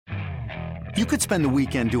You could spend the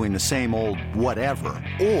weekend doing the same old whatever,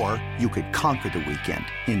 or you could conquer the weekend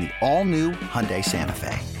in the all-new Hyundai Santa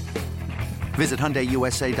Fe. Visit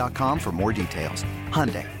HyundaiUSA.com for more details.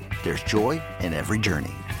 Hyundai, there's joy in every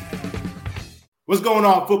journey. What's going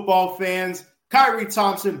on, football fans? Kyrie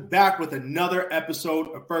Thompson back with another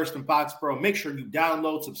episode of First and Foxborough. Make sure you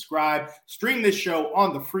download, subscribe, stream this show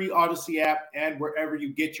on the free Odyssey app and wherever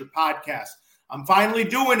you get your podcasts. I'm finally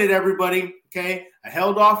doing it, everybody, okay? I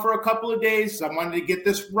held off for a couple of days. I wanted to get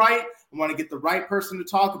this right. I want to get the right person to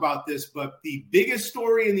talk about this. But the biggest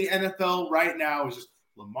story in the NFL right now is just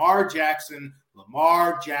Lamar Jackson,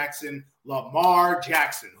 Lamar Jackson, Lamar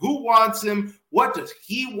Jackson. Who wants him? What does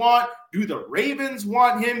he want? Do the Ravens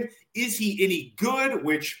want him? Is he any good?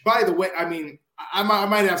 Which, by the way, I mean, I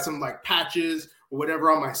might have some like patches or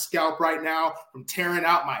whatever on my scalp right now from tearing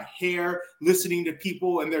out my hair, listening to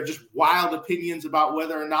people and their just wild opinions about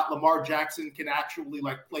whether or not Lamar Jackson can actually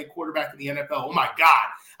like play quarterback in the NFL. Oh my God,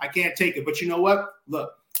 I can't take it. But you know what?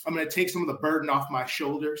 Look, I'm going to take some of the burden off my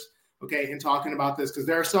shoulders, okay, in talking about this, because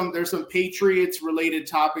there's some Patriots related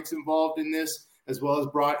topics involved in this as well as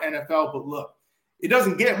broad NFL. But look, it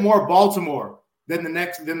doesn't get more Baltimore than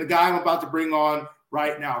the guy I'm about to bring on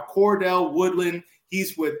right now. Cordell Woodland.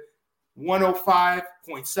 He's with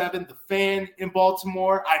 105.7 The Fan in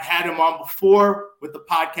Baltimore. I've had him on before with the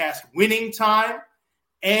podcast Winning Time.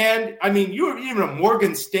 And I mean, you're even a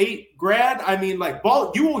Morgan State grad. I mean, like,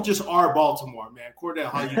 you just are Baltimore, man.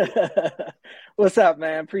 Cordell, how you doing? What's up,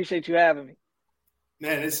 man? Appreciate you having me.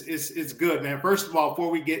 Man, it's good, man. First of all,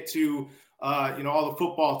 before we get to all the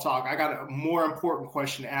football talk, I got a more important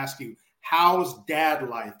question to ask you. How's dad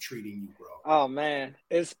life treating you, bro? Oh man,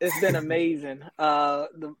 it's been amazing.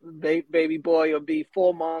 The baby boy will be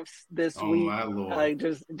 4 months this week. My Lord. Like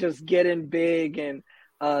just getting big and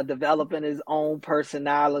developing his own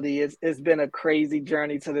personality. It's been a crazy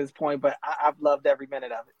journey to this point, but I've loved every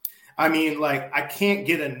minute of it. I mean, like, I can't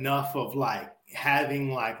get enough of like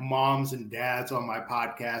having like moms and dads on my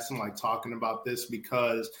podcast and like talking about this,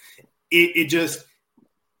 because it just,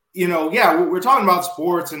 we're talking about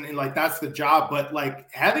sports and like that's the job, but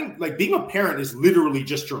like being a parent is literally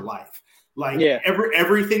just your life. Like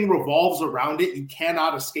everything revolves around it. You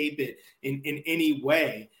cannot escape it in any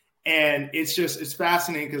way. And it's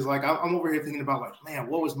fascinating because like I'm over here thinking about like, man,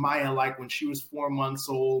 what was Maya like when she was 4 months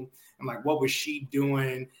old? And like, what was she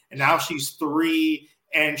doing? And now she's 3.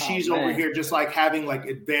 And she's over here just like having like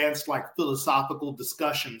advanced like philosophical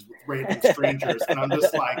discussions with random strangers. And I'm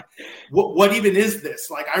just like, what even is this?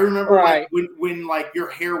 Like, I remember like when like your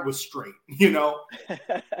hair was straight,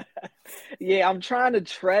 Yeah, I'm trying to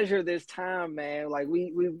treasure this time, man. Like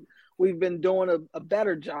we've been doing a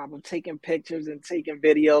better job of taking pictures and taking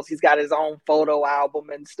videos. He's got his own photo album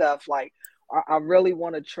and stuff. Like I really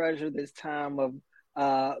want to treasure this time of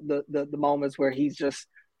the moments where he's just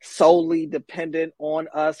solely dependent on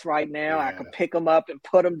us right now. I can pick him up and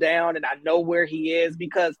put him down and I know where he is,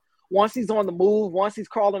 because once he's on the move, once he's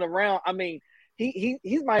crawling around, I mean, he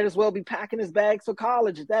might as well be packing his bags for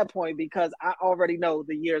college at that point, because I already know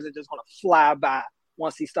the years are just going to fly by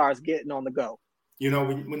once he starts getting on the go.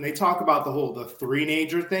 When they talk about the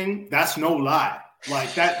three-nager thing, that's no lie.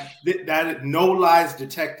 Like that no lies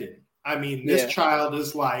detected. I mean, this child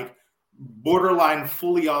is like borderline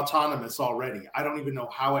fully autonomous already. I don't even know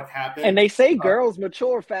how it happened. And they say girls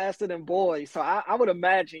mature faster than boys. So I would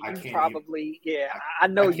imagine you probably, I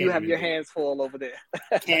know you have your hands full over there.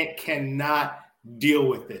 Cannot deal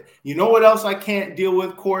with it. You know what else I can't deal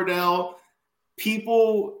with, Cordell?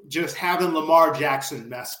 People just having Lamar Jackson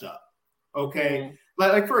messed up. Okay.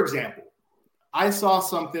 Like for example, I saw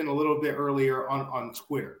something a little bit earlier on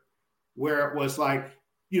Twitter where it was like,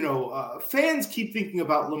 fans keep thinking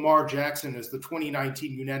about Lamar Jackson as the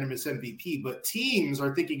 2019 unanimous MVP, but teams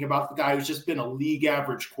are thinking about the guy who's just been a league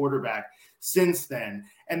average quarterback since then.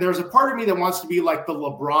 And there's a part of me that wants to be like the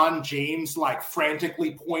LeBron James, like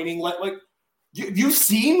frantically pointing, like you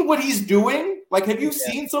seen what he's doing? Like, have you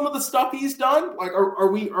seen some of the stuff he's done? Like, are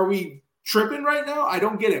we tripping right now? I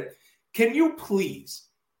don't get it. Can you please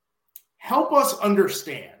help us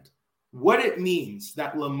understand what it means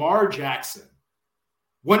that Lamar Jackson,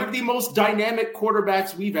 one of the most dynamic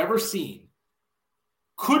quarterbacks we've ever seen,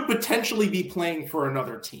 could potentially be playing for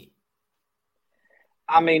another team?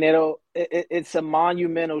 I mean, it's a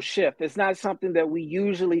monumental shift. It's not something that we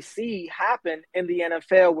usually see happen in the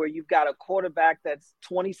NFL, where you've got a quarterback that's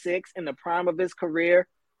 26 in the prime of his career,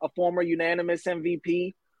 a former unanimous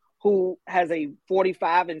MVP, who has a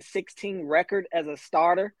 45-16 record as a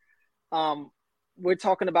starter. We're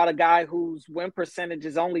talking about a guy whose win percentage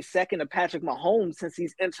is only second to Patrick Mahomes since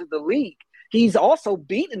he's entered the league. He's also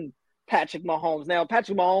beaten Patrick Mahomes. Now,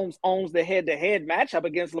 Patrick Mahomes owns the head-to-head matchup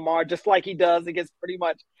against Lamar, just like he does against pretty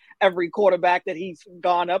much every quarterback that he's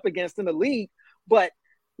gone up against in the league. But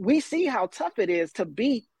we see how tough it is to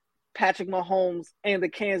beat Patrick Mahomes and the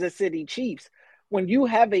Kansas City Chiefs. When you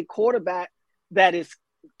have a quarterback that is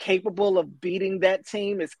capable of beating that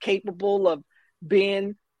team, is capable of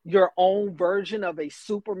being your own version of a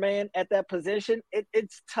Superman at that position,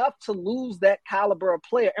 it's tough to lose that caliber of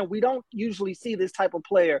player. And we don't usually see this type of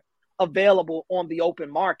player available on the open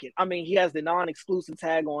market. I mean, he has the non-exclusive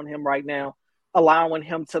tag on him right now, allowing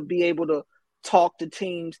him to be able to talk to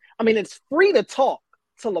teams. I mean, it's free to talk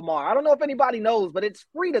to Lamar. I don't know if anybody knows, but it's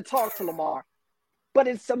free to talk to Lamar. But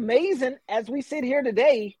it's amazing, as we sit here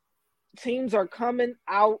today, teams are coming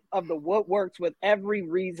out of the woodworks with every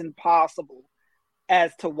reason possible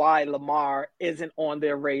as to why Lamar isn't on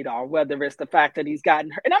their radar, whether it's the fact that he's gotten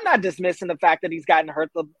hurt. And I'm not dismissing the fact that he's gotten hurt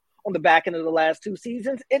on the back end of the last 2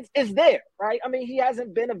 seasons. It's there, right? I mean, he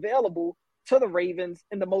hasn't been available to the Ravens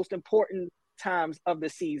in the most important times of the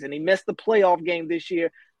season. He missed the playoff game this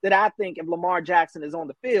year that I think if Lamar Jackson is on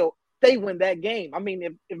the field, they win that game. I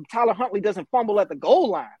mean, if Tyler Huntley doesn't fumble at the goal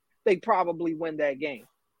line, they probably win that game.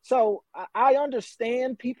 So I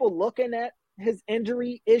understand people looking at his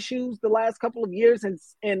injury issues the last couple of years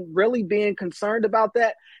and really being concerned about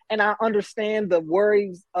that. And I understand the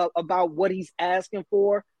worries about what he's asking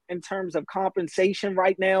for in terms of compensation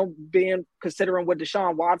right now, considering what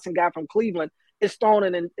Deshaun Watson got from Cleveland, is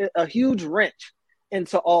throwing a huge wrench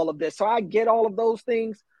into all of this. So I get all of those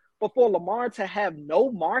things. But for Lamar to have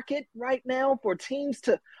no market right now, for teams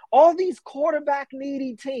to – all these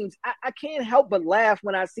quarterback-needy teams, I can't help but laugh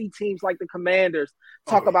when I see teams like the Commanders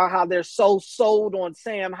talk about how they're so sold on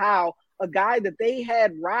Sam Howell, a guy that they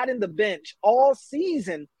had riding the bench all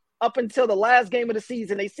season up until the last game of the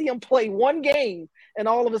season. They see him play one game, and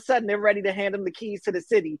all of a sudden they're ready to hand him the keys to the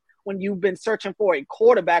city when you've been searching for a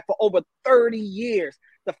quarterback for over 30 years.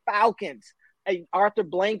 The Falcons. Arthur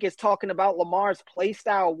Blank is talking about Lamar's play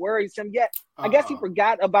style worries him. Yet, I guess he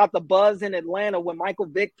forgot about the buzz in Atlanta when Michael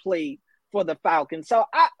Vick played for the Falcons. So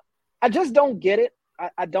I just don't get it.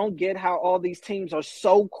 I don't get how all these teams are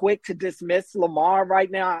so quick to dismiss Lamar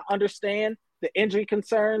right now. I understand the injury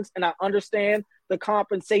concerns and I understand the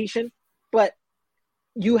compensation, but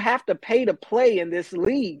you have to pay to play in this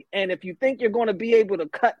league. And if you think you're going to be able to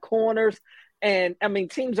cut corners, and, I mean,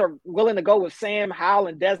 teams are willing to go with Sam Howell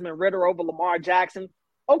and Desmond Ridder over Lamar Jackson,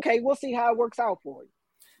 okay, we'll see how it works out for you.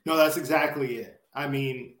 No, that's exactly it. I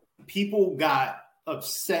mean, people got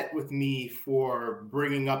upset with me for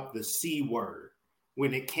bringing up the C word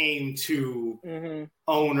when it came to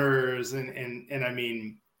owners. And I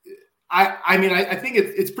mean, I think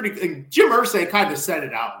it's pretty – Jim Irsay kind of said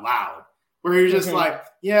it out loud where he was just like,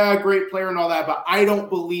 yeah, great player and all that, but I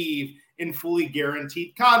don't believe in fully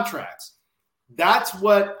guaranteed contracts. That's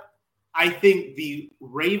what I think the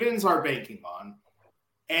Ravens are banking on,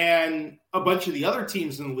 and a bunch of the other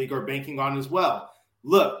teams in the league are banking on as well.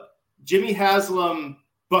 Look, Jimmy Haslam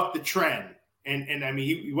bucked the trend, and I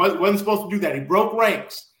mean, he wasn't supposed to do that. He broke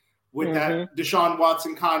ranks with that Deshaun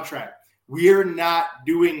Watson contract. We're not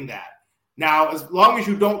doing that. Now, as long as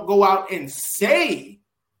you don't go out and say,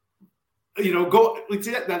 that's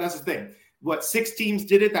the thing. What, 6 teams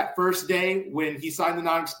did it that first day when he signed the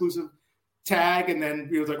non-exclusive tag, and then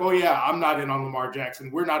he was like, oh yeah, I'm not in on Lamar Jackson.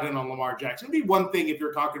 We're not in on Lamar Jackson. It'd be one thing if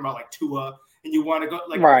you're talking about like Tua and you want to go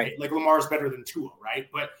like Lamar's better than Tua, right?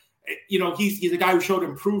 But he's a guy who showed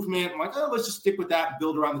improvement. I'm like, oh, let's just stick with that and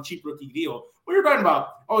build around the cheap rookie deal. When you're talking about,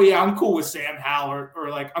 oh yeah, I'm cool with Sam Howell or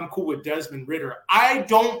like I'm cool with Desmond Ridder, I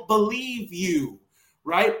don't believe you,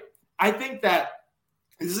 right? I think that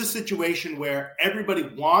this is a situation where everybody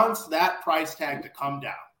wants that price tag to come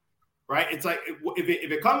down. Right? It's like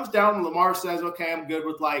if it comes down and Lamar says, okay, I'm good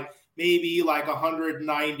with like maybe like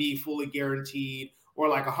 190 fully guaranteed or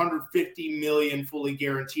like 150 million fully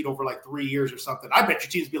guaranteed over like 3 years or something. I bet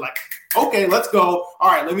your teams be like, okay, let's go.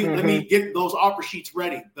 All right, let me get those offer sheets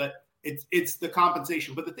ready. But it's the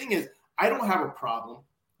compensation. But the thing is, I don't have a problem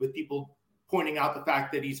with people pointing out the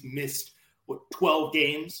fact that he's missed 12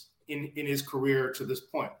 games in his career to this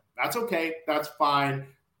point. That's okay. That's fine.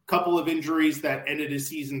 Couple of injuries that ended his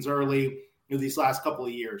seasons early these last couple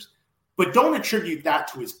of years. But don't attribute that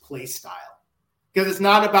to his play style because it's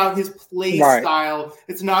not about his play style.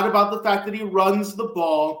 It's not about the fact that he runs the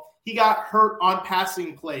ball. He got hurt on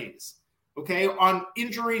passing plays, okay, on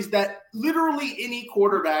injuries that literally any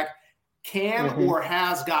quarterback can or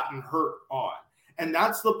has gotten hurt on. And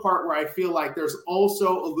that's the part where I feel like there's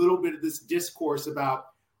also a little bit of this discourse about,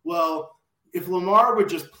 well, if Lamar would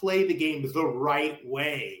just play the game the right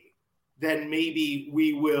way, then maybe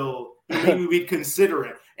we'd consider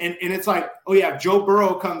it. And it's like, oh yeah, if Joe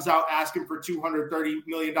Burrow comes out asking for $230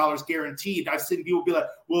 million guaranteed, I've seen people be like,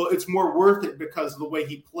 well, it's more worth it because of the way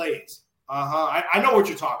he plays. I know what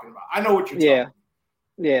you're talking about. I know what you're talking about.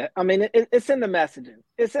 Yeah. I mean, it's in the messaging.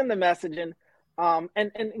 It's in the messaging.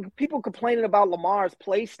 And people complaining about Lamar's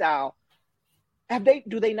play style.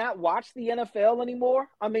 Do they not watch the NFL anymore?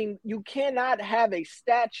 I mean, you cannot have a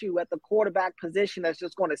statue at the quarterback position that's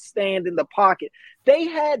just going to stand in the pocket. They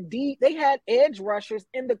had edge rushers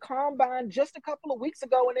in the combine just a couple of weeks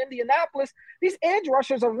ago in Indianapolis. These edge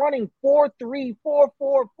rushers are running 4.3,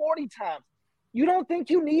 4.4, 40 times. You don't think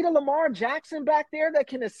you need a Lamar Jackson back there that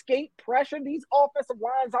can escape pressure? These offensive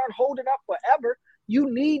lines aren't holding up forever.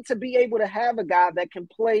 You need to be able to have a guy that can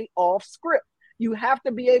play off script. You have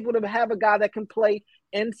to be able to have a guy that can play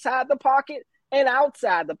inside the pocket and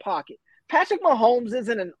outside the pocket. Patrick Mahomes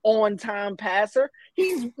isn't an on-time passer.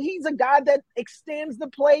 He's a guy that extends the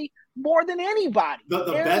play more than anybody. He's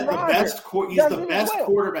the best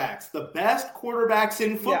quarterbacks. The best quarterbacks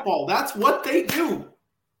in football. Yeah. That's what they do.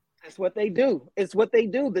 It's what they do. It's what they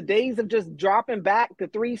do. The days of just dropping back, the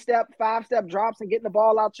 3-step, 5-step drops and getting the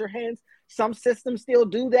ball out your hands. Some systems still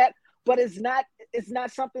do that. But it's not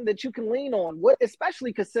something that you can lean on,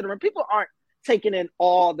 especially considering people aren't taking in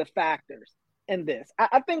all the factors in this.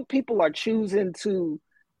 I think people are choosing to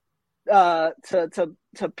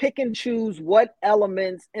pick and choose what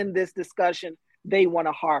elements in this discussion they want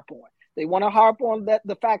to harp on. They want to harp on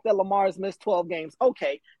the fact that Lamar has missed 12 games.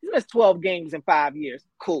 Okay, he's missed 12 games in 5 years.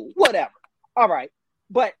 Cool, whatever. All right.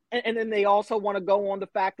 But and then they also want to go on the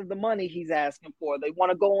fact of the money he's asking for. They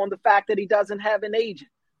want to go on the fact that he doesn't have an agent.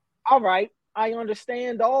 All right, I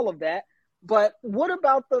understand all of that, but what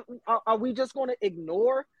about are we just going to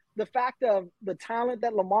ignore the fact of the talent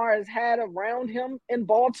that Lamar has had around him in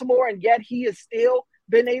Baltimore, and yet he has still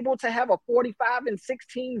been able to have a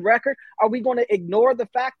 45-16 record? Are we going to ignore the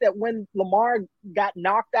fact that when Lamar got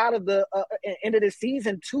knocked out of the end of the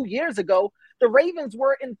season 2 years ago, the Ravens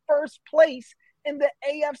were in first place in the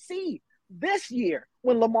AFC? This year,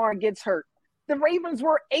 when Lamar gets hurt, the Ravens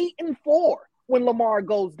were 8-4. When Lamar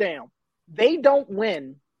goes down. They don't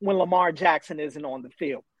win when Lamar Jackson isn't on the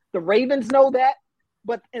field. The Ravens know that,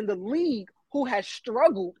 but in the league who has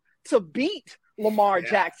struggled to beat Lamar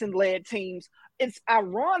Jackson-led teams, it's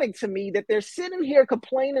ironic to me that they're sitting here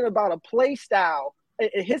complaining about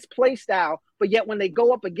his play style, but yet when they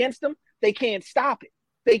go up against him, they can't stop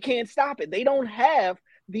it. They don't have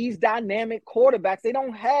these dynamic quarterbacks. They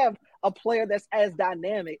don't have a player that's as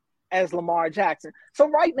dynamic as Lamar Jackson. So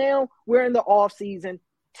right now, we're in the offseason.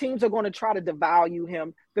 Teams are going to try to devalue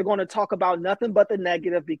him. They're going to talk about nothing but the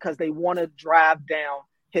negative because they want to drive down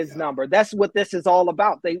his number. That's what this is all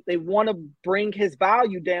about. They want to bring his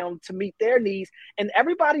value down to meet their needs, and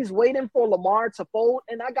everybody's waiting for Lamar to fold.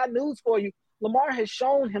 And I got news for you. Lamar has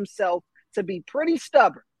shown himself to be pretty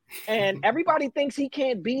stubborn, and everybody thinks he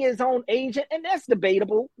can't be his own agent, and that's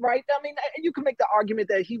debatable, right? I mean, you can make the argument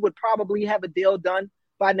that he would probably have a deal done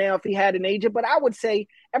by now if he had an agent. But I would say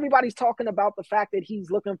everybody's talking about the fact that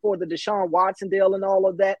he's looking for the Deshaun Watson deal and all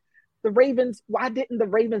of that. Why didn't the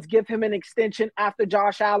Ravens give him an extension after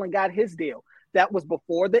Josh Allen got his deal? That was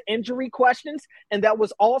before the injury questions, and that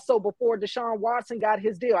was also before Deshaun Watson got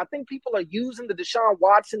his deal. I think people are using the Deshaun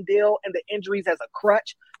Watson deal and the injuries as a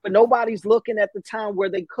crutch, but nobody's looking at the time where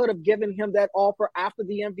they could have given him that offer after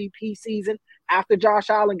the MVP season, after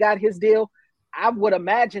Josh Allen got his deal. I would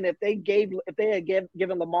imagine if they had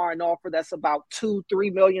given Lamar an offer that's about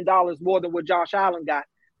 $2-3 million more than what Josh Allen got,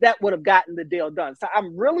 that would have gotten the deal done. So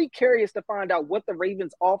I'm really curious to find out what the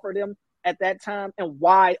Ravens offered him at that time and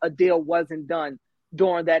why a deal wasn't done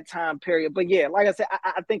during that time period. But yeah, like I said,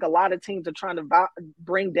 I think a lot of teams are trying to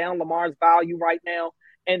bring down Lamar's value right now,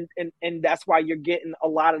 and that's why you're getting a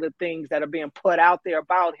lot of the things that are being put out there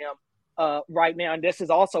about him right now. And this is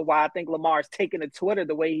also why I think Lamar's taking to Twitter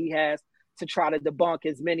the way he has, to try to debunk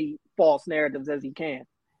as many false narratives as he can.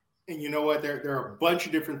 And you know what? There are a bunch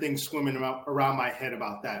of different things swimming around my head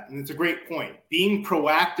about that. And it's a great point. Being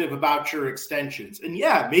proactive about your extensions. And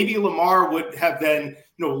yeah, maybe Lamar would have then,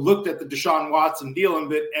 looked at the Deshaun Watson deal and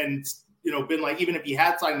been like, even if he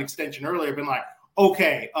had signed an extension earlier, been like,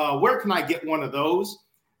 okay, where can I get one of those?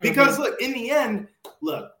 Because look, in the end,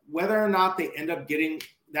 whether or not they end up getting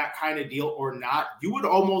that kind of deal or not, you would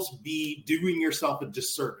almost be doing yourself a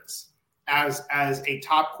disservice as a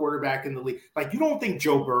top quarterback in the league. Like, you don't think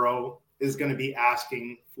Joe Burrow is going to be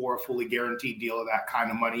asking for a fully guaranteed deal of that kind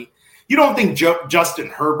of money. You don't think Justin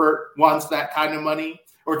Herbert wants that kind of money,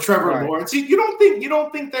 or Trevor Lawrence. You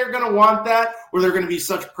don't think they're going to want that, or they're going to be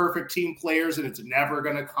such perfect team players and it's never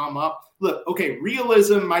going to come up. Look, okay,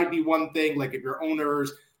 realism might be one thing. Like, if your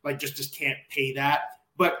owners just can't pay that.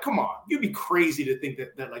 But come on, you'd be crazy to think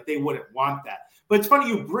that like they wouldn't want that. But it's funny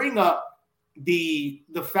you bring up the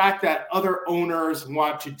fact that other owners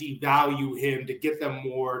want to devalue him to get them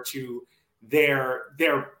more to their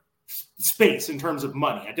space in terms of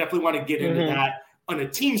money. I definitely want to get into that on a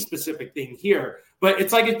team specific thing here, but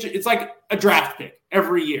it's like a draft pick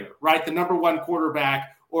every year, right? The number one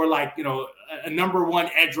quarterback or like, a number one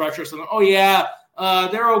edge rusher or something. Oh yeah,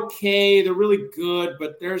 they're okay. They're really good,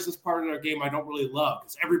 but there's this part of their game I don't really love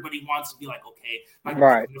because everybody wants to be like, okay, I can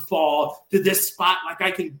get them to fall to this spot. Like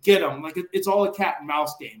I can get them. Like it's all a cat and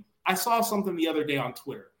mouse game. I saw something the other day on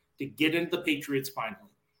Twitter to get into the Patriots finally.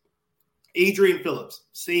 Adrian Phillips,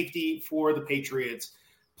 safety for the Patriots,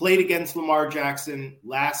 played against Lamar Jackson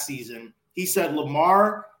last season. He said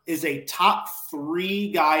Lamar is a top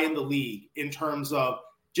 3 guy in the league in terms of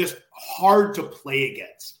just hard to play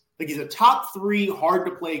against. Like he's a top 3 hard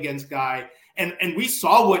to play against guy. And we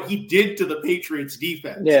saw what he did to the Patriots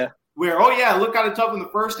defense. Yeah. Where, it looked kind of tough in the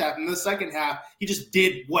first half. In the second half, he just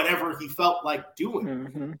did whatever he felt like doing.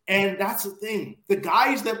 Mm-hmm. And that's the thing. The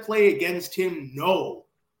guys that play against him know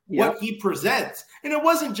what he presents. And it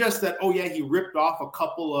wasn't just that, he ripped off a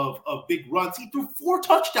couple of big runs. He threw 4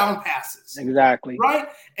 touchdown passes. Exactly. Right?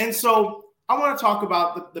 And so I want to talk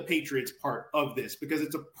about the Patriots part of this because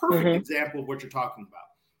it's a perfect example of what you're talking about.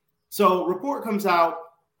 So report comes out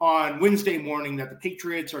on Wednesday morning that the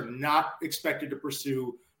Patriots are not expected to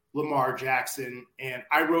pursue Lamar Jackson. And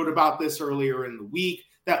I wrote about this earlier in the week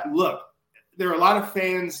that, look, there are a lot of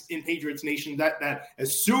fans in Patriots Nation that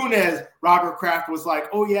as soon as Robert Kraft was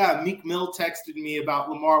like, Meek Mill texted me about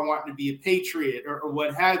Lamar wanting to be a Patriot or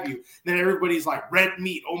what have you, then everybody's like, red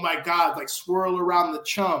meat, oh my God, like swirl around the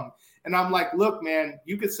chum. And I'm like, look, man,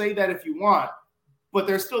 you could say that if you want, but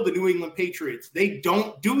they're still the New England Patriots. They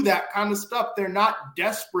don't do that kind of stuff. They're not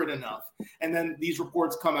desperate enough. And then these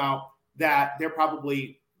reports come out that they're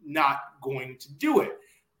probably not going to do it.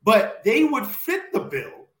 But they would fit the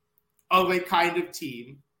bill of a kind of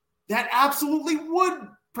team that absolutely would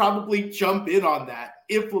probably jump in on that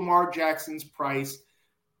if Lamar Jackson's price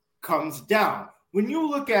comes down. When you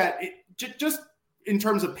look at it, just in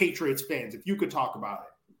terms of Patriots fans, if you could talk about it,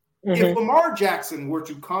 if Lamar Jackson were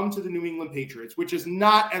to come to the New England Patriots, which is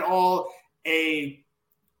not at all a,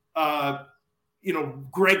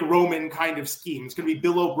 Greg Roman kind of scheme, it's going to be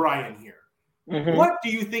Bill O'Brien here. What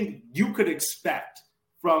do you think you could expect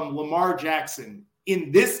from Lamar Jackson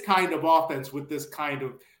in this kind of offense with this kind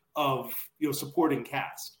of supporting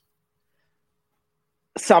cast?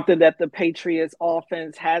 Something that the Patriots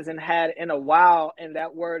offense hasn't had in a while, and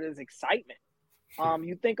that word is excitement.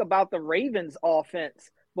 You think about the Ravens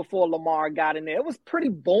offense before Lamar got in there. It was pretty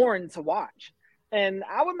boring to watch. And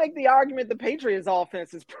I would make the argument the Patriots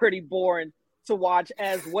offense is pretty boring to watch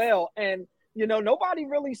as well. And, nobody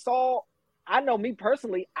really saw – I know me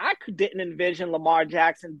personally, I didn't envision Lamar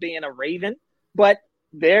Jackson being a Raven. But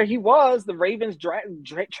there he was. The Ravens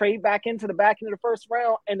trade back into the back end of the first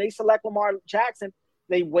round, and they select Lamar Jackson.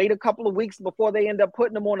 They wait a couple of weeks before they end up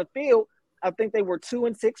putting him on the field. I think they were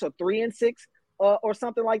 2-6 or 3-6 or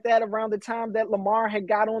something like that around the time that Lamar had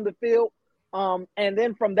got on the field. And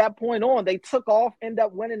then from that point on, they took off, ended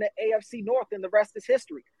up winning the AFC North, and the rest is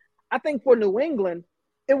history. I think for New England,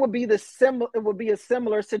 it would be a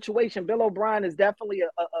similar situation. Bill O'Brien is definitely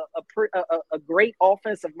a great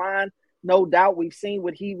offensive mind. No doubt. We've seen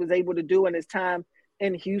what he was able to do in his time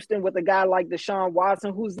in Houston with a guy like Deshaun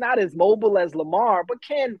Watson, who's not as mobile as Lamar, but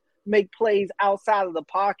can make plays outside of the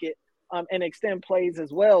pocket and extend plays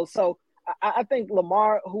as well. So I think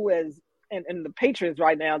Lamar, who is and the Patriots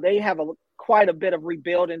right now, they have quite a bit of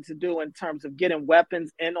rebuilding to do in terms of getting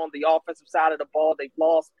weapons in on the offensive side of the ball. They've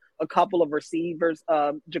lost a couple of receivers,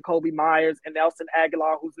 Jacoby Myers and Nelson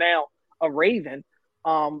Aguilar, who's now a Raven.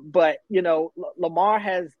 But, Lamar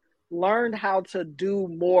has learned how to do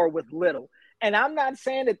more with little. And I'm not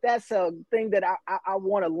saying that that's a thing that I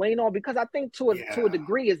want to lean on, because I think to a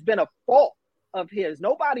degree it's been a fault of his.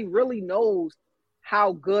 Nobody really knows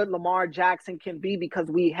how good Lamar Jackson can be because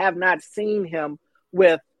we have not seen him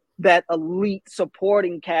with that elite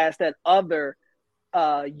supporting cast that other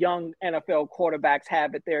young NFL quarterbacks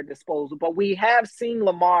have at their disposal. But we have seen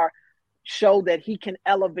Lamar show that he can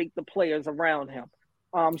elevate the players around him.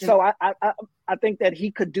 So I think that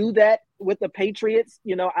he could do that with the Patriots.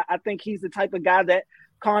 I think he's the type of guy that,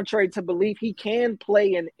 contrary to belief, he can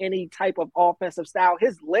play in any type of offensive style.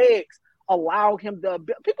 His legs allow him to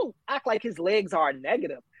 – people act like his legs are a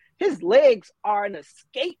negative. His legs are an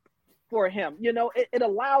escape for him. It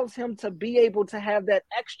allows him to be able to have that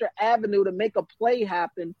extra avenue to make a play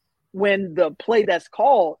happen when the play that's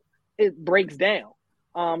called, it breaks down.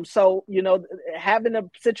 So, having a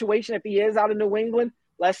situation, if he is out of New England,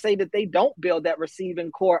 let's say that they don't build that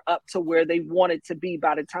receiving core up to where they want it to be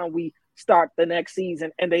by the time we start the next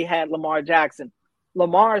season and they had Lamar Jackson.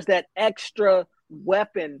 Lamar's that extra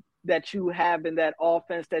weapon that you have in that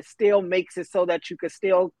offense that still makes it so that you can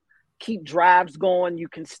still keep drives going. You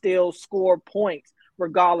can still score points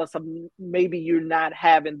regardless of maybe you're not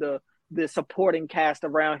having the supporting cast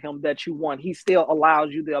around him that you want. He still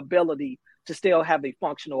allows you the ability to still have a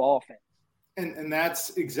functional offense. And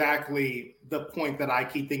that's exactly the point that I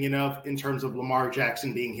keep thinking of in terms of Lamar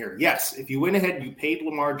Jackson being here. Yes, if you went ahead and you paid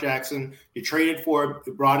Lamar Jackson, you traded for him,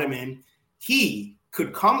 you brought him in, he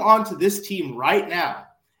could come onto this team right now,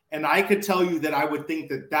 and I could tell you that I would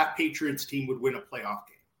think that Patriots team would win a playoff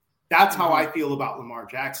game. That's how I feel about Lamar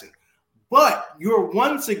Jackson. But you're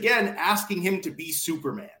once again asking him to be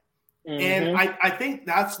Superman. And I think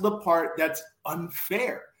that's the part that's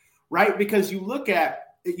unfair, right? Because you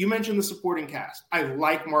mentioned the supporting cast. I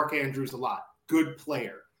like Mark Andrews a lot. Good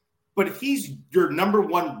player. But if he's your number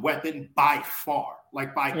one weapon by far,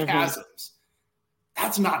 like by chasms,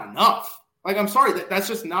 that's not enough. Like, I'm sorry, that's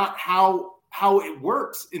just not how it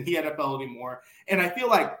works in the NFL anymore. And I feel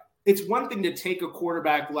like it's one thing to take a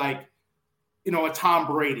quarterback like, a Tom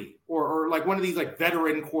Brady or like one of these like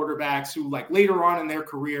veteran quarterbacks who like later on in their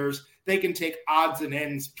careers, they can take odds and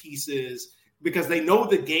ends pieces because they know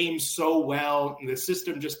the game so well and the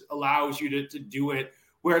system just allows you to do it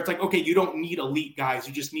where it's like, okay, you don't need elite guys.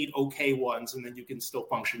 You just need okay ones and then you can still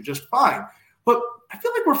function just fine. But I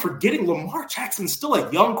feel like we're forgetting Lamar Jackson's still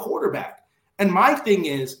a young quarterback. And my thing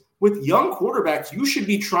is, with young quarterbacks, you should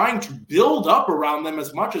be trying to build up around them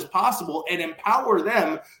as much as possible and empower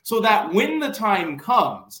them so that when the time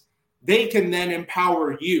comes, they can then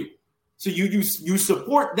empower you. So you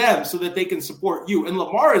support them so that they can support you. And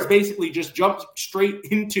Lamar has basically just jumped straight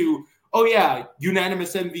into, oh yeah,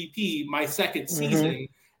 unanimous MVP, my second season.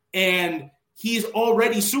 And he's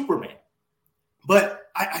already Superman.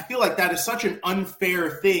 But I feel like that is such an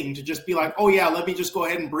unfair thing to just be like, oh yeah, let me just go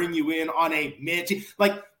ahead and bring you in on a mid.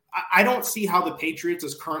 Like, I don't see how the Patriots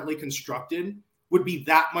as currently constructed would be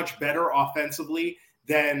that much better offensively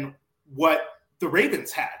than what the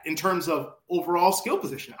Ravens had in terms of overall skill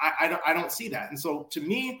position. I don't see that. And so to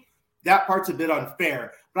me, that part's a bit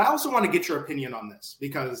unfair. But I also want to get your opinion on this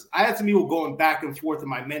because I had some people going back and forth in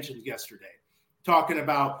my mentions yesterday talking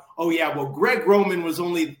about, oh yeah, well, Greg Roman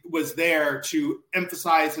was there to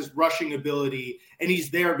emphasize his rushing ability, and he's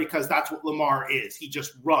there because that's what Lamar is. He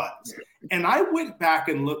just runs. And I went back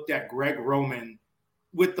and looked at Greg Roman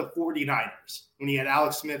with the 49ers when he had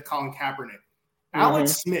Alex Smith, Colin Kaepernick.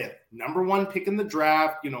 Alex Smith, number one pick in the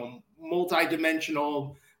draft,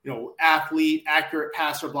 multi-dimensional, athlete, accurate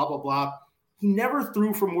passer, blah, blah, blah. He never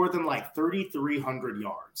threw for more than like 3,300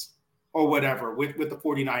 yards. Or whatever with the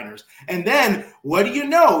 49ers. And then, what do you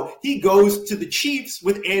know? He goes to the Chiefs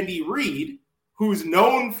with Andy Reid, who's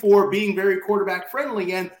known for being very quarterback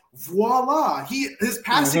friendly, and voila, his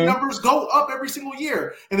passing numbers go up every single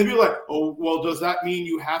year. And then you're like, oh, well, does that mean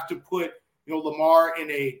you have to put Lamar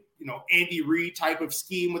in a Andy Reid type of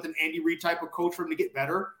scheme with an Andy Reid type of coach for him to get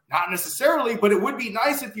better? Not necessarily, but it would be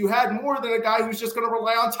nice if you had more than a guy who's just going to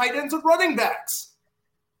rely on tight ends and running backs.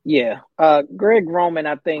 Yeah. Greg Roman,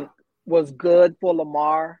 I think, was good for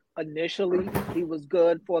Lamar initially. He was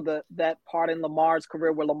good for that part in Lamar's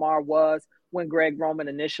career where Lamar was when Greg Roman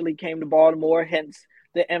initially came to Baltimore, hence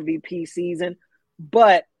the MVP season.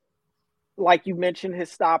 But like you mentioned,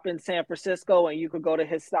 his stop in San Francisco, and you could go to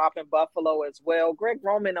his stop in Buffalo as well. Greg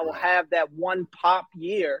Roman will have that one pop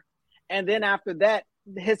year, and then after that,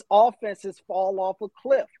 his offenses fall off a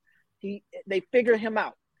cliff. They figure him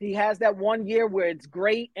out. He has that 1 year where it's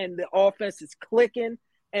great and the offense is clicking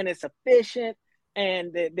and it's efficient,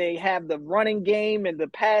 and they have the running game and the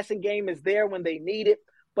passing game is there when they need it.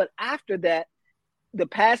 But after that, the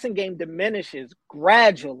passing game diminishes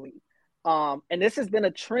gradually. And this has been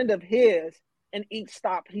a trend of his in each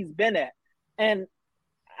stop he's been at. And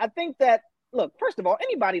I think that, look, first of all,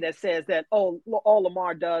 anybody that says that, oh, all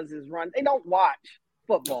Lamar does is run, they don't watch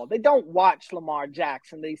football. They don't watch Lamar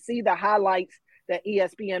Jackson. They see the highlights that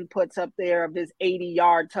ESPN puts up there of his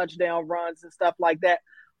 80-yard touchdown runs and stuff like that.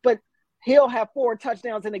 But he'll have 4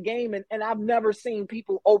 touchdowns in a game, and I've never seen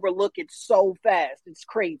people overlook it so fast. It's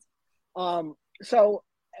crazy. So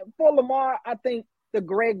for Lamar, I think the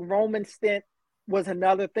Greg Roman stint was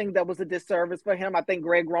another thing that was a disservice for him. I think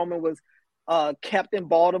Greg Roman was kept in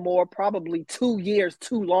Baltimore probably 2 years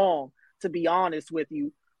too long, to be honest with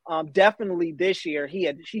you. Definitely this year.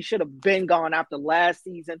 He should have been gone after last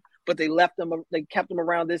season, but they kept him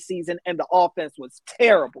around this season, and the offense was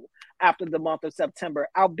terrible after the month of September.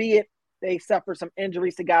 Albeit they suffered some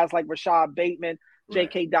injuries to guys like Rashad Bateman,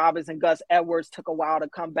 J.K. Dobbins and Gus Edwards took a while to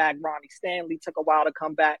come back. Ronnie Stanley took a while to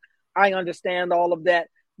come back. I understand all of that,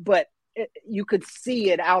 but you could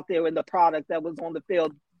see it out there in the product that was on the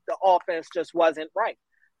field. The offense just wasn't right.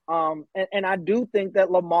 And I do think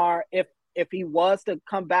that Lamar, if he was to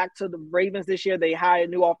come back to the Ravens this year, they hired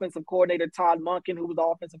new offensive coordinator Todd Monken, who was the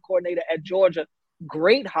offensive coordinator at Georgia.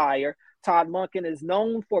 Great hire. Todd Monken is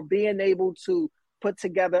known for being able to put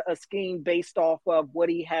together a scheme based off of what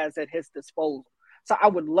he has at his disposal. So I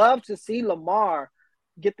would love to see Lamar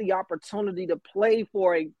get the opportunity to play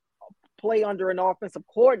under an offensive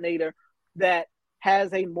coordinator that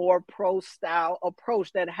has a more pro-style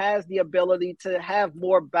approach, that has the ability to have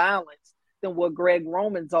more balance than what Greg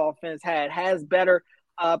Roman's offense has better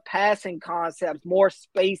passing concepts, more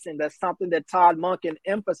spacing. That's something that Todd Monken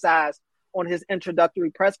emphasized on his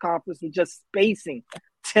introductory press conference, with just spacing,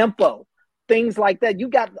 tempo, things like that. You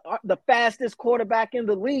got the fastest quarterback in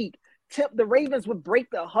the league. The Ravens would break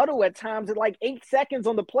the huddle at times at like 8 seconds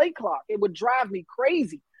on the play clock. It would drive me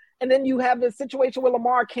crazy. And then you have this situation where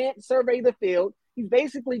Lamar can't survey the field. He's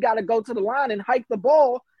basically got to go to the line and hike the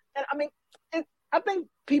ball. And I mean, I think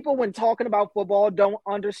people, when talking about football, don't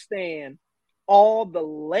understand all the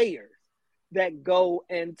layers that go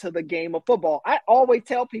into the game of football. I always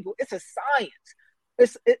tell people it's a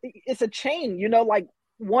science. It's a chain. You know, like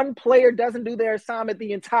one player doesn't do their assignment,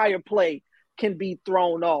 the entire play can be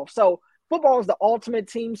thrown off. So football is the ultimate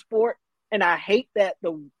team sport. And I hate that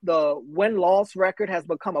the win-loss record has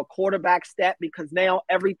become a quarterback stat, because now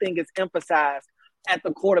everything is emphasized at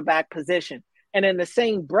the quarterback position. And in the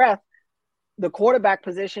same breath, the quarterback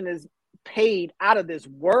position is paid out of this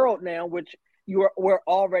world now, which we're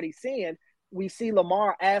already seeing. We see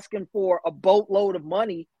Lamar asking for a boatload of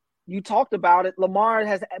money. You talked about it. Lamar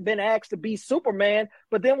has been asked to be Superman,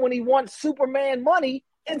 but then when he wants Superman money,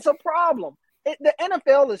 it's a problem. The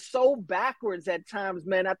NFL is so backwards at times,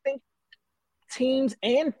 man. I think teams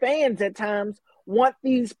and fans at times want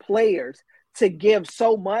these players to give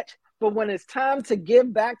so much, but when it's time to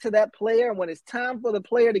give back to that player, and when it's time for the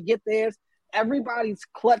player to get theirs, everybody's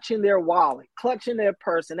clutching their wallet, clutching their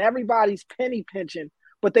purse, and everybody's penny pinching,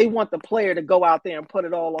 but they want the player to go out there and put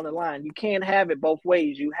it all on the line. You can't have it both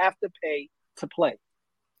ways. You have to pay to play.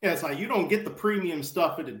 Yeah, it's like you don't get the premium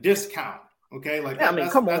stuff at a discount, okay? Like, yeah, I mean,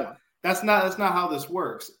 come on. That's not how this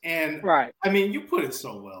works. And right. I mean, you put it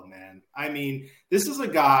so well, man. I mean, this is a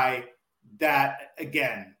guy that,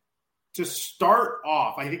 again, to start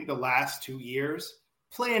off, I think the last 2 years,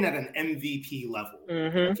 playing at an MVP level.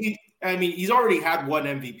 Mm-hmm. He's already had one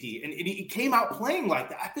MVP, and he came out playing like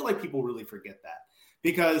that. I feel like people really forget that.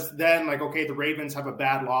 Because then, like, okay, the Ravens have a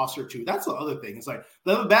bad loss or two. That's the other thing. It's like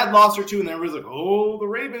they have a bad loss or two, and everybody's like, "Oh, the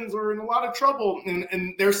Ravens are in a lot of trouble,"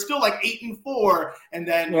 and they're still like 8-4. And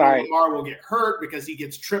then right. Lamar will get hurt because he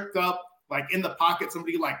gets tripped up, like in the pocket.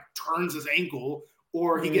 Somebody like turns his ankle,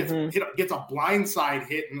 or he gets a blindside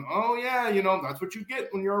hit, and that's what you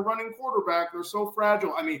get when you're a running quarterback. They're so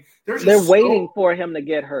fragile. I mean, they're waiting for him to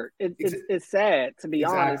get hurt. It's sad, to be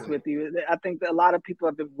honest with you. I think that a lot of people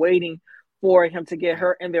have been waiting for him to get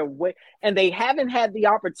hurt, and they haven't had the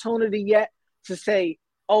opportunity yet to say,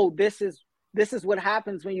 "Oh, this is what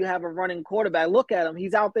happens when you have a running quarterback." Look at him;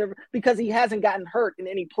 he's out there because he hasn't gotten hurt in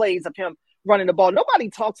any plays of him running the ball. Nobody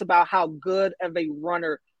talks about how good of a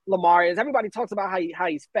runner Lamar is. Everybody talks about how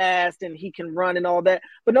he's fast and he can run and all that,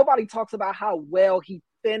 but nobody talks about how well he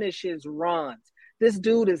finishes runs. This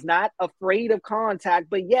dude is not afraid of contact,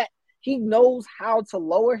 but yet he knows how to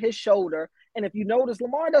lower his shoulder. And if you notice,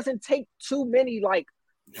 Lamar doesn't take too many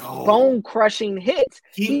bone-crushing hits.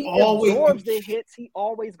 He absorbs the hits. He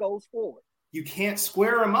always goes forward. You can't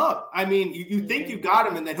square him up. I mean, you think you got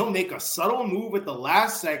him, and then he'll make a subtle move at the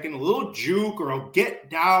last second, a little juke, or he'll get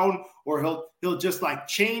down, or he'll just like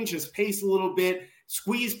change his pace a little bit,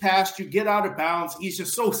 squeeze past you, get out of bounds. He's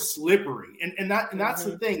just so slippery. And that's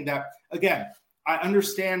the thing that, again, I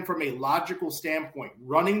understand from a logical standpoint,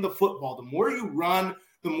 running the football, the more you run,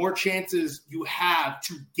 the more chances you have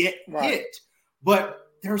to get hit. But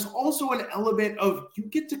there's also an element of you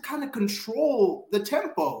get to kind of control the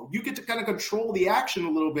tempo. You get to kind of control the action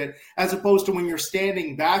a little bit, as opposed to when you're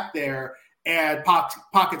standing back there and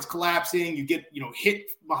pockets collapsing, you get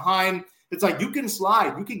hit behind. It's like you can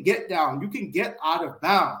slide, you can get down, you can get out of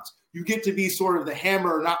bounds. You get to be sort of the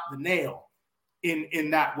hammer, not the nail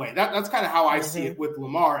in that way. That's kind of how I see it with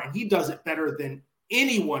Lamar, and he does it better than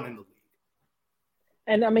anyone in the league.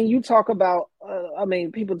 And, I mean, you talk about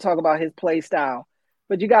people talk about his play style,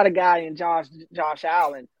 but you got a guy in Josh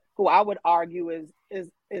Allen who I would argue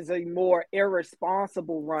is a more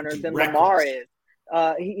irresponsible runner than Lamar is.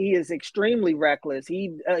 He is extremely reckless.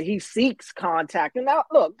 He seeks contact. And now,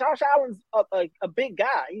 look, Josh Allen's a big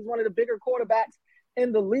guy. He's one of the bigger quarterbacks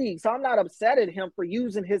in the league. So I'm not upset at him for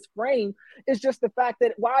using his frame. It's just the fact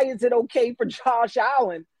that why is it okay for Josh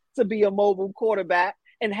Allen to be a mobile quarterback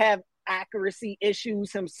and have accuracy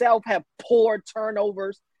issues himself, have poor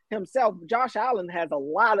turnovers himself? Josh Allen has a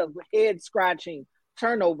lot of head-scratching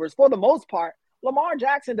turnovers. For the most part, Lamar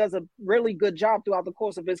Jackson does a really good job throughout the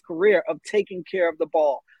course of his career of taking care of the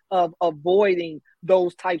ball, of avoiding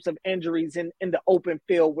those types of injuries in the open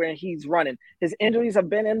field where he's running. His injuries have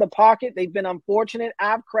been in the pocket. They've been unfortunate.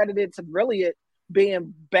 I've credited to really it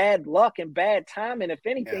being bad luck and bad timing, if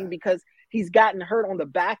anything, because he's gotten hurt on the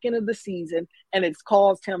back end of the season, and it's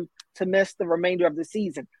caused him to miss the remainder of the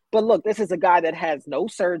season. But look, this is a guy that has no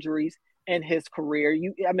surgeries in his career.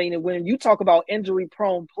 When you talk about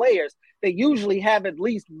injury-prone players, they usually have at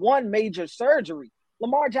least one major surgery.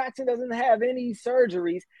 Lamar Jackson doesn't have any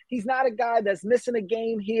surgeries. He's not a guy that's missing a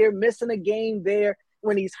game here, missing a game there.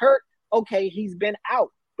 When he's hurt, okay, he's been out.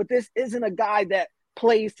 But this isn't a guy that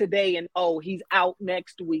plays today and, he's out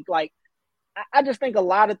next week. Like, I just think a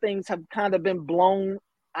lot of things have kind of been blown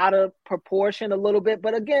out of proportion a little bit.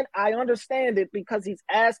 But again, I understand it because he's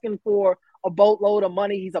asking for a boatload of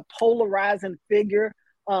money. He's a polarizing figure.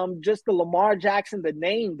 Just the Lamar Jackson, the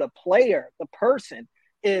name, the player, the person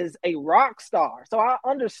is a rock star. So I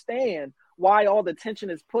understand why all the attention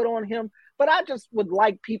is put on him, but I just would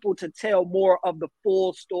like people to tell more of the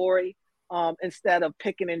full story instead of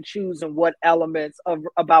picking and choosing what elements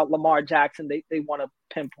about Lamar Jackson they want to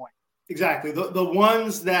pinpoint. Exactly. The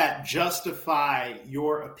ones that justify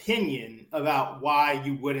your opinion about why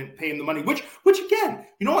you wouldn't pay him the money, which again,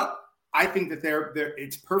 you know what? I think that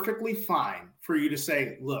it's perfectly fine for you to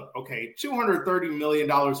say, look, okay, $230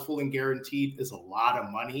 million fully guaranteed is a lot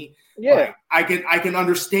of money. Yeah. Like, I can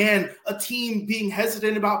understand a team being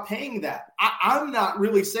hesitant about paying that. I'm not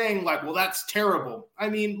really saying like, well, that's terrible. I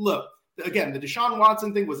mean, look, again, the Deshaun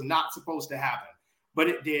Watson thing was not supposed to happen, but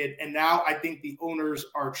it did. And now I think the owners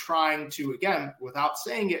are trying to, again, without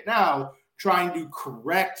saying it now, trying to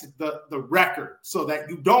correct the record so that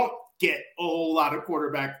you don't get a whole lot of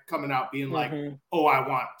quarterback coming out being like, I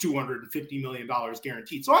want $250 million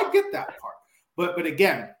guaranteed. So I get that part. But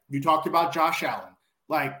again, you talked about Josh Allen.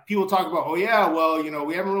 Like, people talk about, we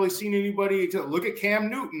haven't really seen anybody. Look at Cam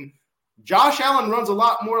Newton. Josh Allen runs a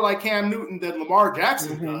lot more like Cam Newton than Lamar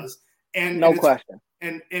Jackson does. And no question.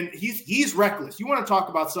 And he's reckless. You want to talk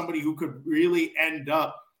about somebody who could really end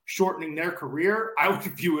up shortening their career? I would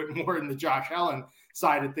view it more in the Josh Allen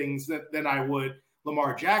side of things than I would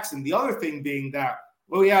Lamar Jackson. The other thing being that,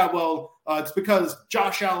 it's because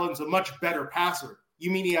Josh Allen's a much better passer.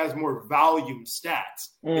 You mean he has more volume stats?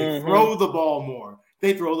 They throw the ball more.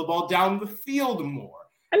 They throw the ball down the field more.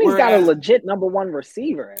 And he's got a legit number one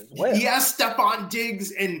receiver as well. He has Stephon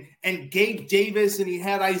Diggs and Gabe Davis, and he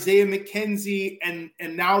had Isaiah McKenzie, and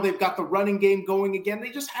now they've got the running game going again.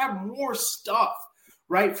 They just have more stuff,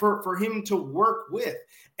 right, for him to work with.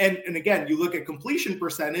 And again, you look at completion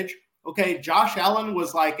percentage. Okay, Josh Allen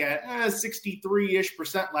was like at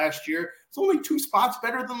 63-ish% last year. It's only 2 spots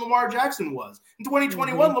better than Lamar Jackson was. In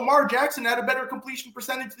 2021, Lamar Jackson had a better completion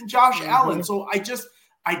percentage than Josh Allen. So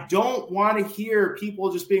I don't want to hear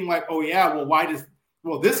people just being like,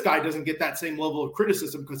 this guy doesn't get that same level of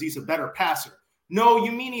criticism because he's a better passer. No,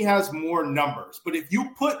 you mean he has more numbers. But if you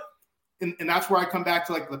put, and that's where I come back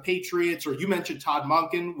to like the Patriots, or you mentioned Todd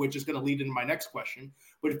Monken, which is going to lead into my next question.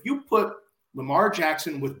 But if you put Lamar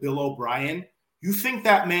Jackson with Bill O'Brien, you think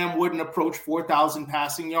that man wouldn't approach 4,000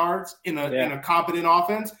 passing yards in a competent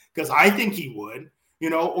offense? Because I think he would,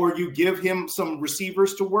 or you give him some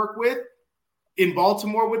receivers to work with in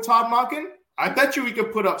Baltimore with Todd Monken. I bet you we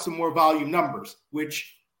could put up some more volume numbers,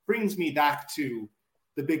 which brings me back to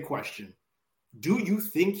the big question. Do you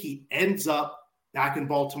think he ends up back in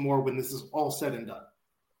Baltimore when this is all said and done?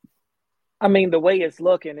 I mean, the way it's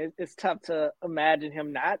looking, it's tough to imagine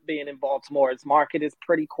him not being in Baltimore. His market is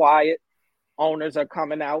pretty quiet. Owners are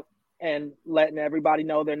coming out and letting everybody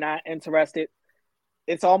know they're not interested.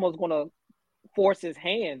 It's almost going to force his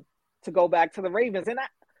hand to go back to the Ravens. And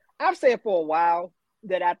I've said for a while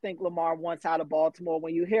that I think Lamar wants out of Baltimore.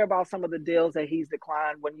 When you hear about some of the deals that he's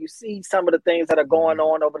declined, when you see some of the things that are going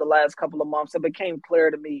on over the last couple of months, it became clear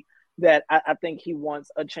to me that I think he wants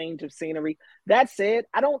a change of scenery. That said,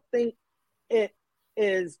 I don't think it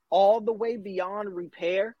is all the way beyond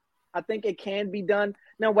repair. I think it can be done.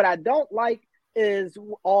 Now, what I don't like is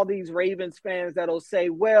all these Ravens fans that'll say,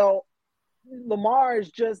 well, Lamar is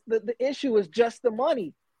just, the issue is just the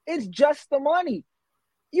money. It's just the money.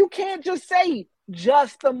 You can't just say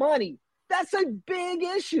just the money. That's a big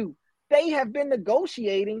issue. they have been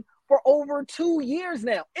negotiating for over 2 years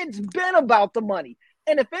now. It's been about the money.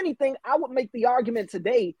 And if anything, I would make the argument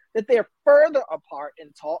today that they're further apart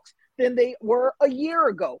in talks than they were a year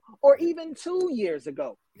ago or even 2 years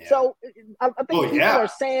ago. Yeah. So I think people are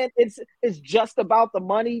saying it's just about the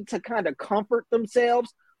money to kind of comfort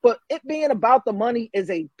themselves. But it being about the money is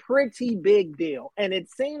a pretty big deal. And it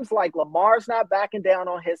seems like Lamar's not backing down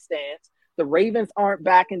on his stance. The Ravens aren't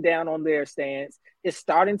backing down on their stance. It's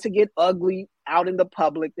starting to get ugly out in the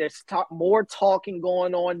public. There's more talking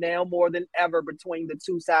going on now more than ever between the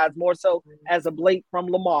two sides, more so as of late from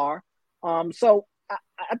Lamar. So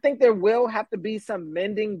I think there will have to be some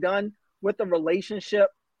mending done with the relationship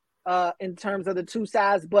in terms of the two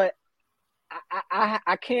sides. But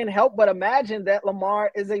I can't help but imagine that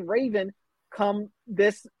Lamar is a Raven come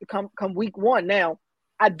week one. Now,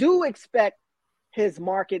 I do expect his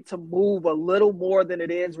market to move a little more than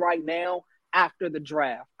it is right now after the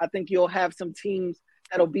draft. I think you'll have some teams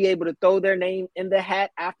that'll be able to throw their name in the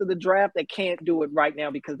hat after the draft that can't do it right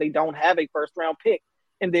now because they don't have a first-round pick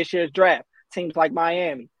in this year's draft. Teams like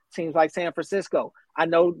Miami, teams like San Francisco. I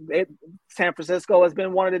know San Francisco has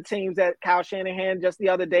been one of the teams that Kyle Shanahan just the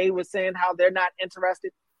other day was saying how they're not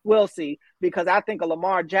interested. We'll see, because I think a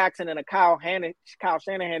Lamar Jackson and a Kyle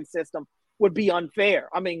Shanahan system would be unfair.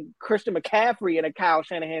 I mean, Christian McCaffrey in a Kyle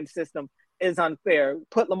Shanahan system is unfair.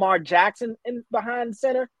 Put Lamar Jackson in behind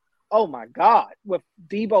center. Oh my God, with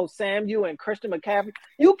Deebo Samuel and Christian McCaffrey,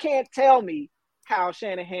 you can't tell me Kyle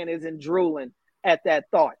Shanahan isn't drooling at that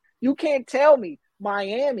thought. You can't tell me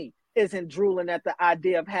Miami isn't drooling at the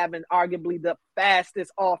idea of having arguably the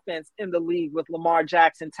fastest offense in the league with Lamar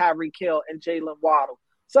Jackson, Tyreek Hill, and Jalen Waddle.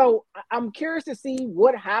 So I'm curious to see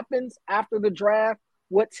what happens after the draft,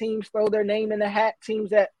 what teams throw their name in the hat,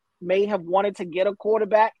 teams that may have wanted to get a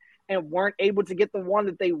quarterback and weren't able to get the one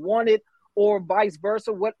that they wanted, or vice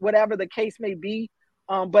versa, whatever the case may be.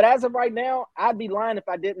 But as of right now, I'd be lying if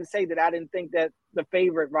I didn't say that I didn't think that the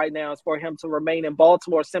favorite right now is for him to remain in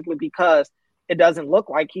Baltimore simply because it doesn't look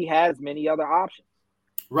like he has many other options.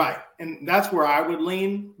 Right. And that's where I would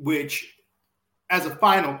lean, which, as a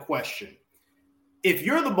final question, if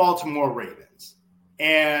you're the Baltimore Ravens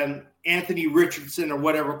and Anthony Richardson or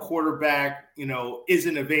whatever quarterback,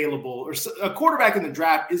 isn't available, or a quarterback in the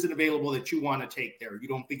draft isn't available that you want to take there, you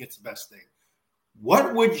don't think it's the best thing,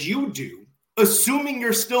 what would you do, assuming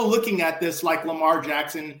you're still looking at this like Lamar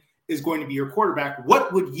Jackson is going to be your quarterback?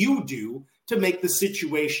 What would you do to make the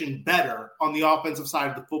situation better on the offensive side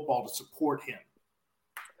of the football to support him?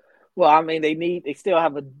 Well, I mean, they still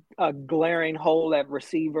have a glaring hole at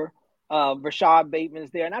receiver. Rashad Bateman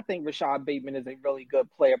is there, and I think Rashad Bateman is a really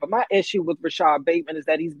good player. But my issue with Rashad Bateman is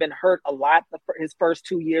that he's been hurt a lot his first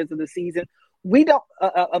 2 years of the season. We don't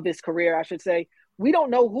of his career, I should say. We don't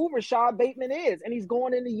know who Rashad Bateman is, and he's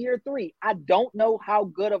going into year 3. I don't know how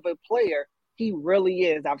good of a player he really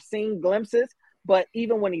is. I've seen glimpses, but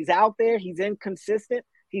even when he's out there, he's inconsistent.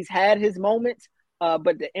 He's had his moments,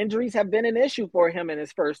 but the injuries have been an issue for him in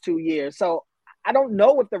his first 2 years. So I don't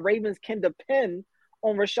know if the Ravens can depend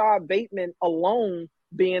on Rashad Bateman alone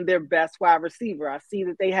being their best wide receiver. I see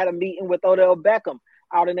that they had a meeting with Odell Beckham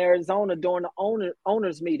out in Arizona during the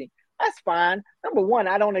owners meeting. That's fine. Number one,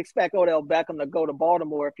 I don't expect Odell Beckham to go to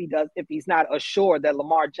Baltimore if he's not assured that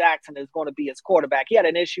Lamar Jackson is going to be his quarterback. He had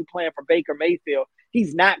an issue playing for Baker Mayfield.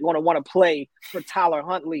 He's not going to want to play for Tyler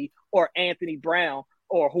Huntley or Anthony Brown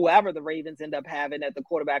or whoever the Ravens end up having at the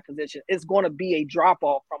quarterback position. It's going to be a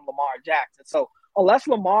drop-off from Lamar Jackson. So unless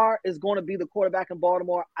Lamar is going to be the quarterback in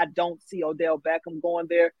Baltimore, I don't see Odell Beckham going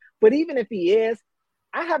there. But even if he is,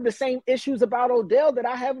 I have the same issues about Odell that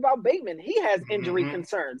I have about Bateman. He has injury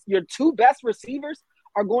concerns. Your two best receivers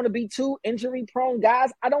are going to be two injury-prone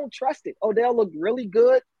guys. I don't trust it. Odell looked really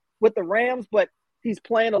good with the Rams, but he's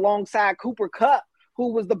playing alongside Cooper Kupp,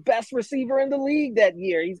 who was the best receiver in the league that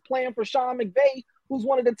year. He's playing for Sean McVay, who's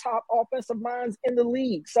one of the top offensive minds in the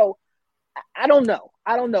league. So I don't know.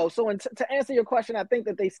 So to answer your question, I think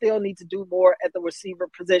that they still need to do more at the receiver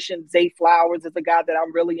position. Zay Flowers is a guy that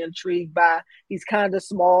I'm really intrigued by. He's kind of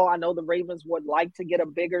small. I know the Ravens would like to get a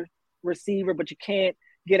bigger receiver, but you can't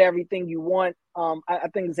get everything you want. I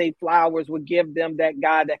think Zay Flowers would give them that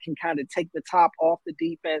guy that can kind of take the top off the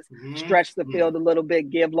defense, stretch the field a little bit,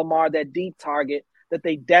 give Lamar that deep target that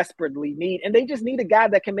they desperately need. And they just need a guy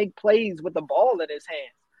that can make plays with the ball in his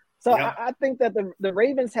hands. So I think that the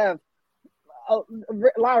Ravens have – a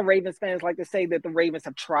lot of Ravens fans like to say that the Ravens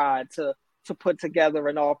have tried to to put together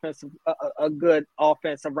an a good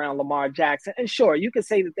offense around Lamar Jackson. And sure, you could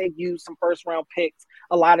say that they've used some first round picks,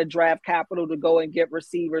 a lot of draft capital to go and get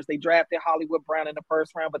receivers. They drafted Hollywood Brown in the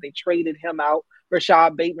first round, but they traded him out.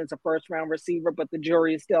 Rashad Bateman's a first round receiver, but the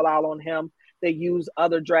jury is still out on him. They use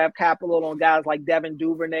other draft capital on guys like Devin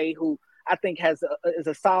Duvernay, who I think is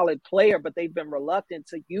a solid player, but they've been reluctant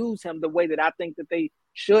to use him the way that I think that they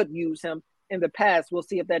should use him in the past. We'll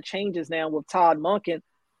see if that changes now with Todd Monken.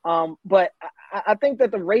 But I think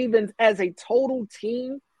that the Ravens as a total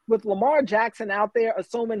team with Lamar Jackson out there,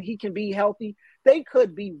 assuming he can be healthy, they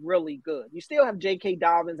could be really good. You still have J.K.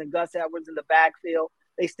 Dobbins and Gus Edwards in the backfield.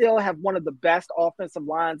 They still have one of the best offensive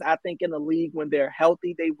lines, I think, in the league when they're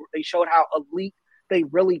healthy. They showed how elite they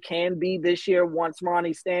really can be this year once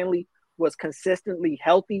Ronnie Stanley was consistently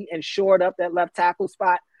healthy and shored up that left tackle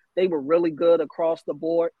spot. They were really good across the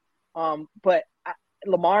board. But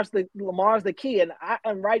Lamar's the key,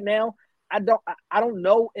 and right now I don't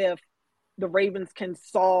know if the Ravens can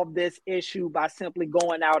solve this issue by simply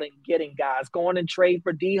going out and getting guys. Going and trade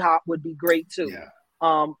for D-Hop would be great too. Yeah.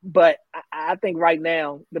 But I think right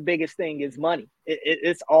now the biggest thing is money.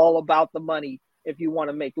 It's all about the money if you want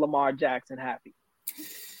to make Lamar Jackson happy.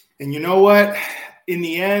 And you know what? In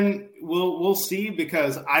the end, we'll see,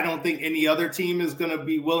 because I don't think any other team is going to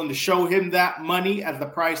be willing to show him that money at the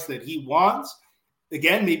price that he wants.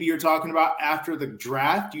 Again, maybe you're talking about after the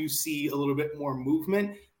draft, you see a little bit more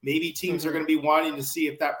movement. Maybe teams are going to be wanting to see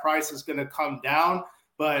if that price is going to come down.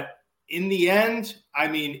 But in the end, I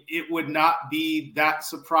mean, it would not be that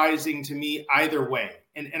surprising to me either way.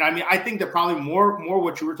 And I mean, I think that probably more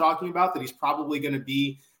what you were talking about, that he's probably going to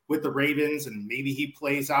be with the Ravens, and maybe he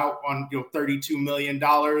plays out on $32 million.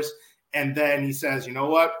 And then he says, you know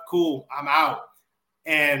what, cool, I'm out.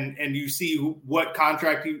 And you see what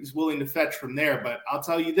contract he's willing to fetch from there. But I'll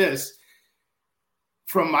tell you this,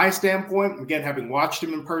 from my standpoint, again, having watched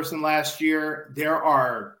him in person last year, there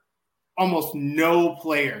are almost no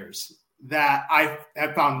players that I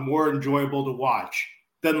have found more enjoyable to watch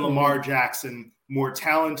than Lamar Jackson. More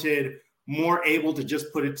talented, more able to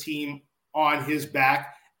just put a team on his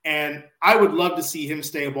back. And I would love to see him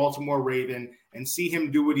stay a Baltimore Raven and see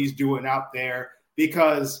him do what he's doing out there,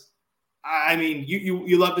 because I mean,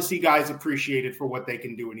 you love to see guys appreciated for what they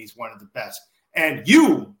can do, and he's one of the best. And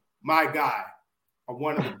you, my guy, are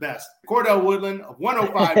one of the best. Cordell Woodland of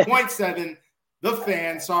 105.7, The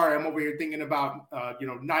Fan. Sorry, I'm over here thinking about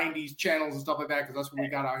 90s channels and stuff like that, because that's what we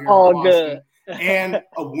got out here in Boston. Good. And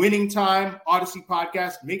a Winning Time Odyssey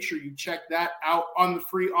podcast. Make sure you check that out on the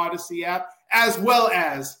free Odyssey app, as well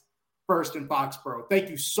as First in Foxborough.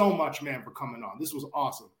 Thank you so much, man, for coming on. This was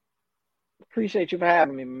awesome. Appreciate you for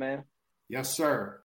having me, man. Yes, sir.